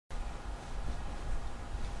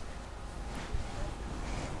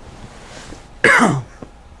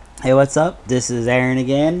Hey, what's up? This is Aaron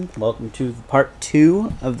again. Welcome to part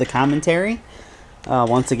 2 of the commentary.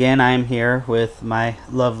 Once again, I'm here with my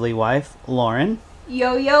lovely wife, Lauren.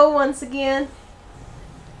 Yo, yo, once again.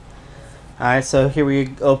 Alright, so here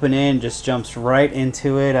we open in, just jumps right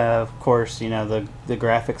into it. Of course, you know, the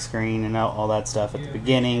graphic screen and all that stuff at the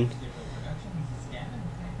beginning.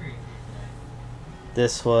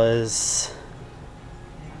 This was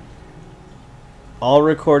all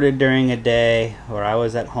recorded during a day where I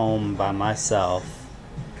was at home by myself.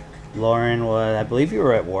 Lauren was, I believe you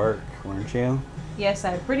were at work, weren't you? Yes,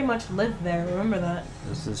 I pretty much lived there. Remember that?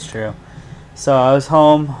 This is true. So I was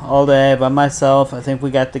home all day by myself. I think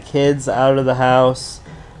we got the kids out of the house.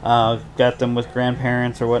 Got them with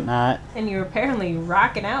grandparents or whatnot. And you were apparently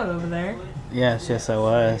rocking out over there. Yes, I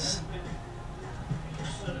was.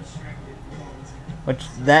 Which,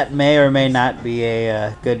 that may or may not be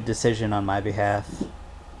a good decision on my behalf.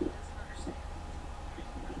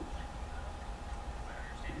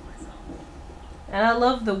 And I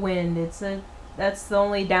love the wind. That's the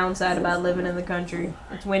only downside about living in the country.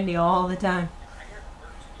 It's windy all the time.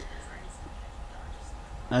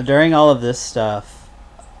 Now, during all of this stuff,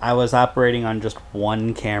 I was operating on just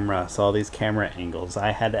one camera, so all these camera angles.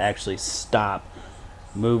 I had to actually stop,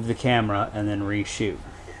 move the camera, and then reshoot.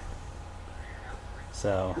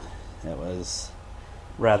 So, it was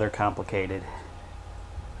rather complicated.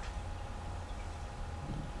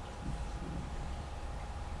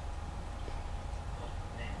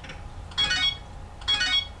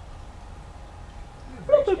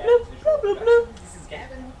 Bloop, bloop, bloop, bloop, bloop,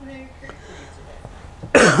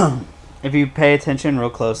 bloop. If you pay attention real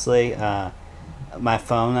closely, my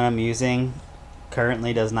phone that I'm using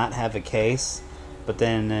currently does not have a case. But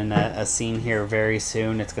then in a scene here very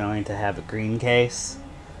soon, it's going to have a green case.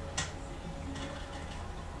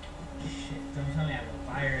 Shit, don't tell me I have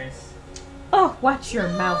a virus. Oh, watch your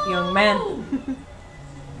mouth, young man.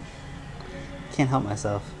 Can't help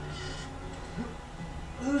myself.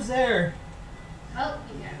 Who's there? Help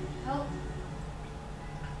me, help.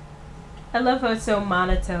 I love how it's so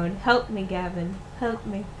monotone. Help me, Gavin. Help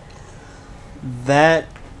me. That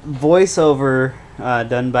voiceover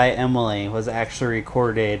done by Emily was actually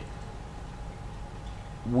recorded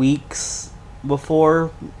weeks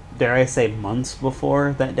before, dare I say months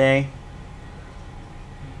before that day.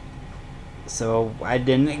 So I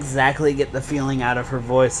didn't exactly get the feeling out of her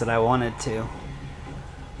voice that I wanted to.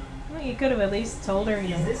 Well, you could have at least told her, you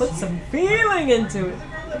know, put some feeling into it.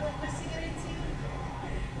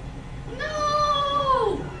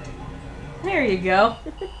 No! There you go.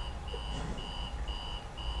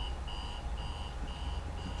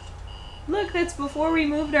 Look, that's before we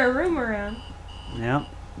moved our room around. Yep,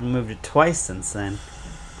 we moved it twice since then.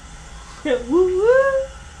 Woo woo!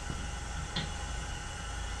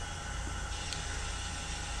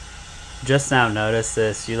 Just now notice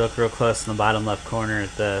this. You look real close in the bottom left corner.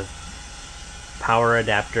 The power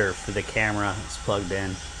adapter for the camera is plugged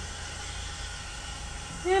in.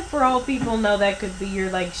 Yeah, for all people know, that could be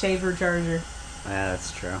your, like, shaver charger. Yeah,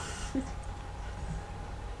 that's true.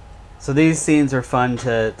 So these scenes are fun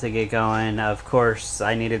to get going. Of course,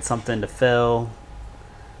 I needed something to fill.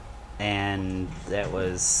 And that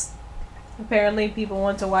was... Apparently, people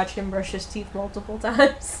want to watch him brush his teeth multiple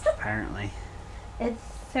times. apparently. It's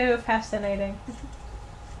so fascinating.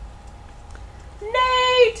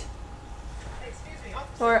 Nate!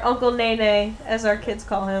 Or Uncle Nene, as our kids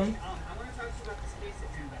call him.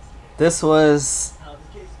 This was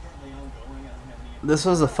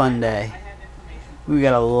a fun day. We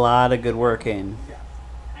got a lot of good work in.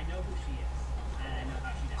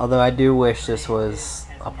 Although I do wish this was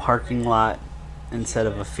a parking lot instead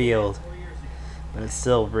of a field. But it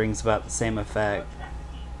still brings about the same effect.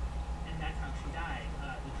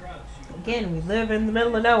 Again, we live in the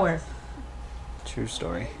middle of nowhere. True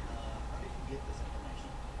story.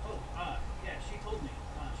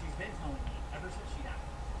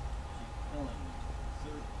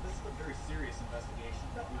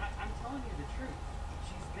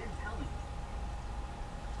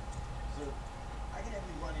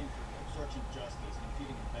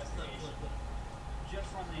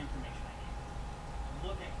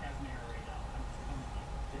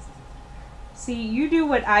 See, you do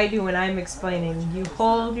what I do when I'm explaining. You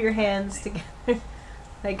hold your hands together.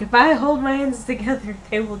 Like, if I hold my hands together,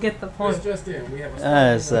 they will get the point.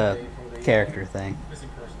 It's a Character thing. missing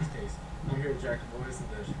persons case. I'm here with Jack Boyce and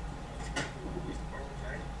the police department,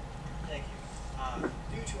 Jack. Thank you.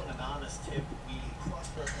 Due to an anonymous tip, we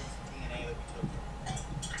cross-referenced DNA that we took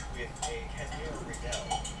with a Casmere Raedell.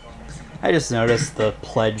 I just noticed the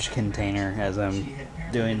pledge container as I'm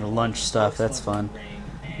doing the lunch stuff. That's fun.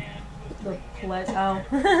 The Let We oh. cannot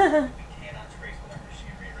trace with our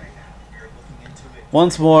machinery right now. We are looking into it.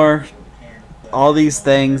 Once more, We can, but all these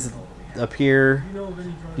things appear. You know of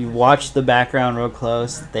any drugs You that watch the background real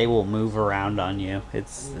close, they will move around on you.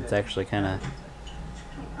 It's actually kind of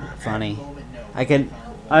funny.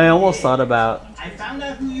 I almost thought about I found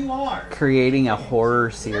out who you are. creating a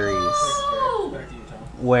horror series back to you, Tom.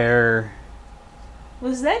 where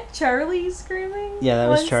Was that Charlie screaming? yeah, that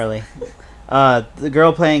was once? Charlie. The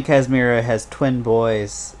girl playing Kazmira has twin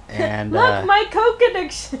boys, and Look, my coke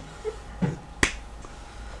addiction.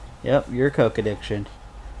 yep, your coke addiction.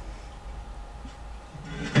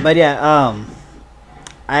 But yeah,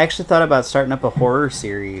 I actually thought about starting up a horror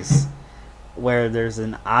series where there's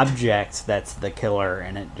an object that's the killer,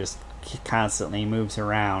 and it just constantly moves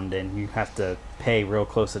around, and you have to pay real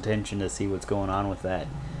close attention to see what's going on with that.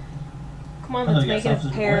 Come on, Hello, let's yes, make it a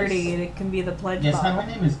officer parody, voice. and it can be the pledge Yes, hi, bottle.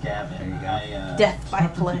 my name is Gavin. There you go. I, Death by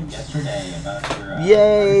talked with you pledge. yesterday about your,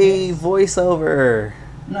 Yay, case. voiceover!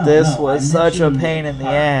 No, This no, was I such a mentioned pain in the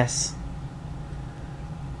part. ass.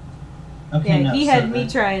 Okay, Yeah, no, he so had me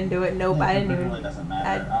that- try and do it. Nope, yeah, I it didn't really even. doesn't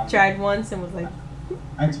matter. I tried once and was like,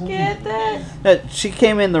 I told Get you that. She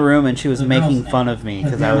came in the room and she was The making girl's fun name. of me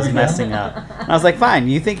Has because I was Raedell? messing up. And I was like, "Fine,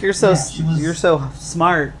 you think you're so Yeah, she was- you're so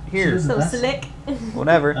smart? Here, was- so That's- slick.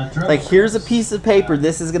 whatever. A drug Like, here's a overdose. piece of paper.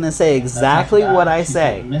 This is gonna say That's exactly actually what bad. I She's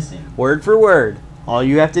say, missing. word for word. All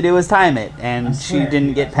you have to do is time it." I And she swear,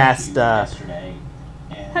 didn't I get told past. you yesterday, and-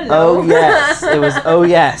 Hello. Oh yes, it was oh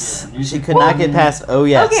yes. She could not get past oh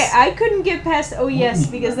yes. Okay, I couldn't get past oh yes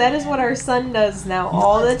Ooh. because that is what our son does now You know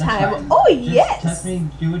all what? the That's time. fine. Oh Just yes. Test me,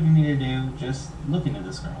 do what you need to do. Just look into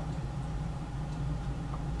this girl.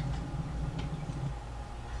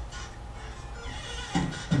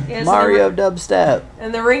 Yes, Mario and the, dubstep.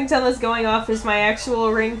 and the ringtone that's going off is my actual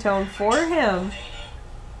ringtone for him.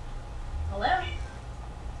 Hello?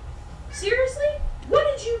 Seriously? What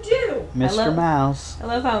did you do? Mr. love- Mouse. I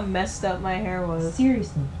love how messed up my hair was.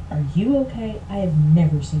 Seriously, are you okay? I have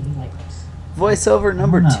never seen you like this. Voiceover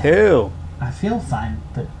number No. 2. I feel fine,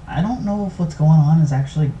 but I don't know if what's going on is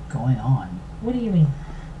actually going on. What do you mean?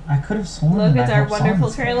 I could have sworn Look, that it's I our saw wonderful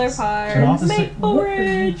this trailer place. park. But officer- Maple What are you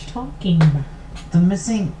Ridge. talking about? The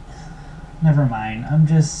missing. Never mind. I'm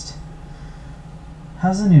just.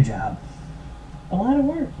 How's the new job? A lot of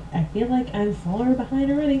work. I feel like I'm far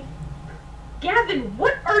behind already. Gavin,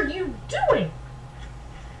 what are you doing?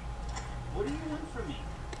 What do you want from me?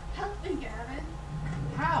 Help me, Gavin.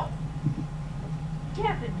 How?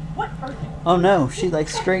 Gavin, what are you? Oh no, she like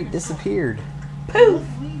straight disappeared. Poof.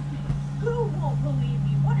 Believe me. Who won't believe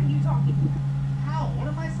me? What are you talking about? How? What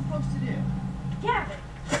am I supposed to do? Gavin,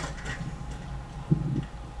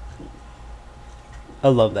 I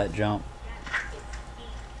love that jump.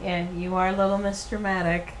 Yeah, you are Little Miss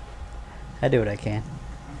Dramatic. I do what I can.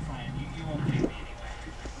 I'm fine. You won't pay me anyway.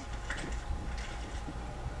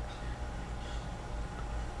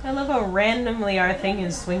 I love how randomly our thing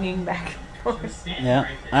is swinging back and forth. Stand Yeah.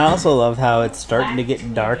 right I there. also love how it's starting to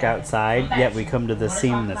get dark outside, yet we come to the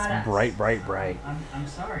scene that's bright, bright, bright. I'm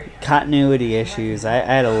sorry. Continuity issues. I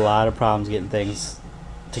had a lot of problems getting things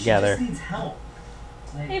together. She just needs help.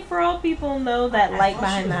 Like, Hey, for all people know that light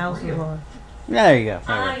behind the house was on. Yeah, there you go.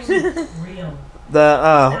 That I'm works. real. The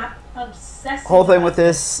Stop obsessing. whole thing about with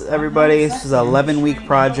this, everybody, this was an 11-week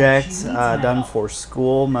project done for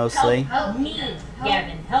school mostly. Help me,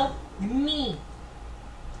 Gavin. Help me.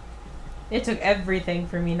 It took everything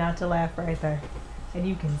for me not to laugh right there. And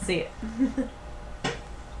you can see it.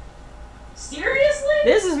 Seriously?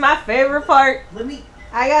 This is my favorite part. let me.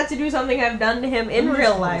 I got to do something I've done to him in let me real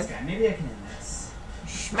just call this life. guy. Maybe I can end this.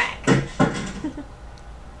 Schmack.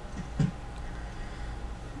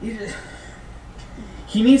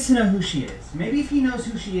 He needs to know who she is. Maybe if he knows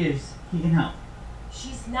who she is, he can help.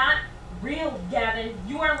 She's not real, Gavin.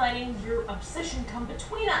 You are letting your obsession come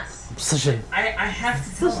between us. Obsession. I have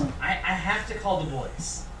to tell him. I have to call the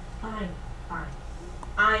boys. Fine.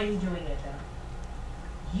 I'm doing it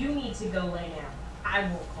though. You need to go lay down. I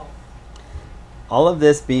will call. All of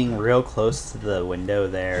this being real close to the window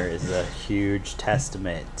there is a huge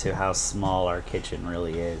testament to how small our kitchen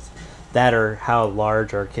really is. That or how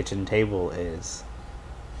large our kitchen table is.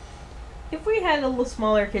 If we had a little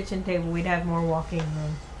smaller kitchen table, we'd have more walking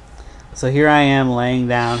room. So here I am laying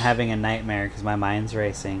down having a nightmare because my mind's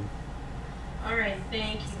racing. Alright,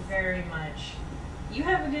 thank you very much. You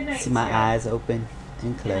have a good night. See my Sarah. eyes open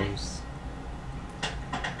and close. So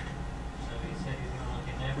he said he's gonna look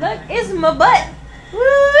at Look, everything. it's my butt.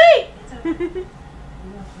 Woo-wee. It's okay.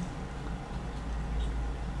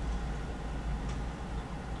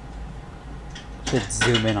 Should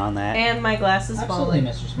zoom in on that. And my glasses Absolutely,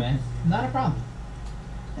 falling. Mr. Smith. Not a problem.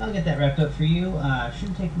 I'll get that wrapped up for you.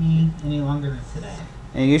 Shouldn't take me any longer than today.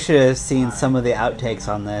 And you should have seen some of the outtakes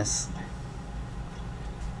on this.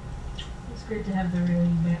 It's great to have the real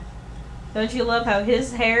you back. Don't you love how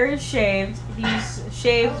his hair is shaved? He's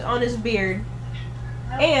shaved on his beard.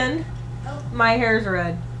 And my hair's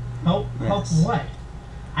red. Help Yes. what?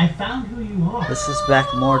 I found who you are. This is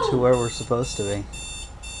back more to where we're supposed to be.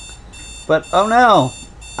 But, oh no!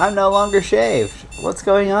 I'm no longer shaved. What's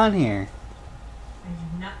going on here?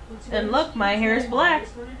 And look, my hair is black.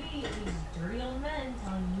 It's gonna be these dirty old men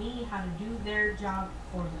telling me how to do their job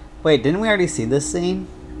for them. Wait, didn't we already see this scene?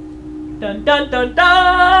 Dun dun dun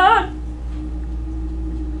dun!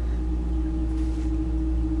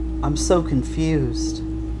 I'm so confused.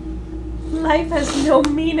 Life has no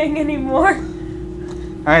meaning anymore.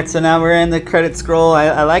 Alright, so now we're in the credit scroll.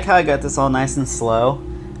 I like how I got this all nice and slow.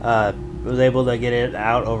 Was able to get it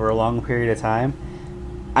out over a long period of time.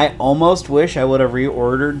 I almost wish I would have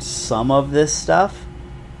reordered some of this stuff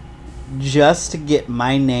just to get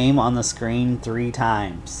my name on the screen 3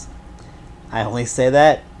 times. I only say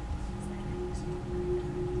that.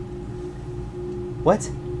 What?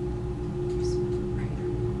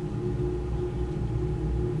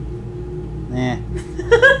 Eh.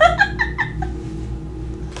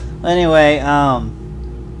 Anyway,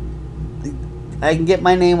 I can get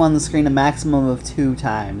my name on the screen a maximum of 2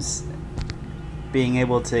 times. Being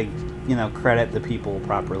able to, you know, credit the people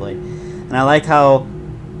properly. And I like how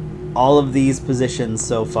all of these positions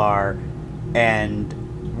so far,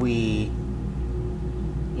 and we...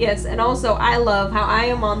 Yes, and also I love how I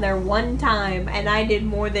am on there 1 time and I did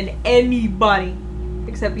more than anybody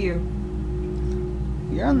except you.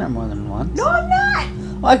 You're on there more than once. No, I'm not!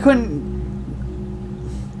 Well,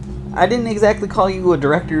 I didn't exactly call you a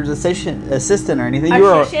director's assistant or anything.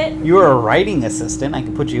 You were a writing assistant. I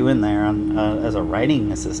could put you in there on as a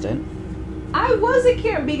writing assistant. I wasn't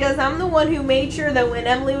here because I'm the one who made sure that when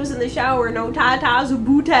Emily was in the shower, no tatas or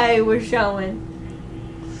booty was showing.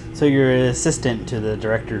 So you're an assistant to the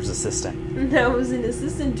director's assistant. And I was an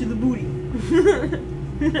assistant to the booty.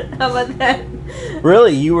 How about that?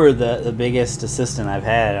 Really, you were the biggest assistant I've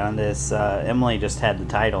had on this. Emily just had the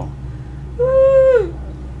title. Woo!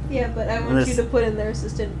 Yeah, but I want This- you to put in there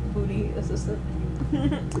assistant, booty assistant.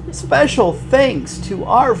 Special thanks to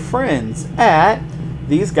our friends at...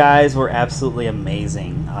 These guys were absolutely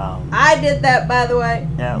amazing. I did that, by the way.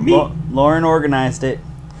 Yeah, Me. Lauren organized it.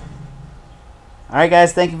 Alright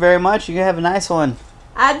guys, thank you very much. You have a nice one.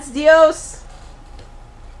 Adios.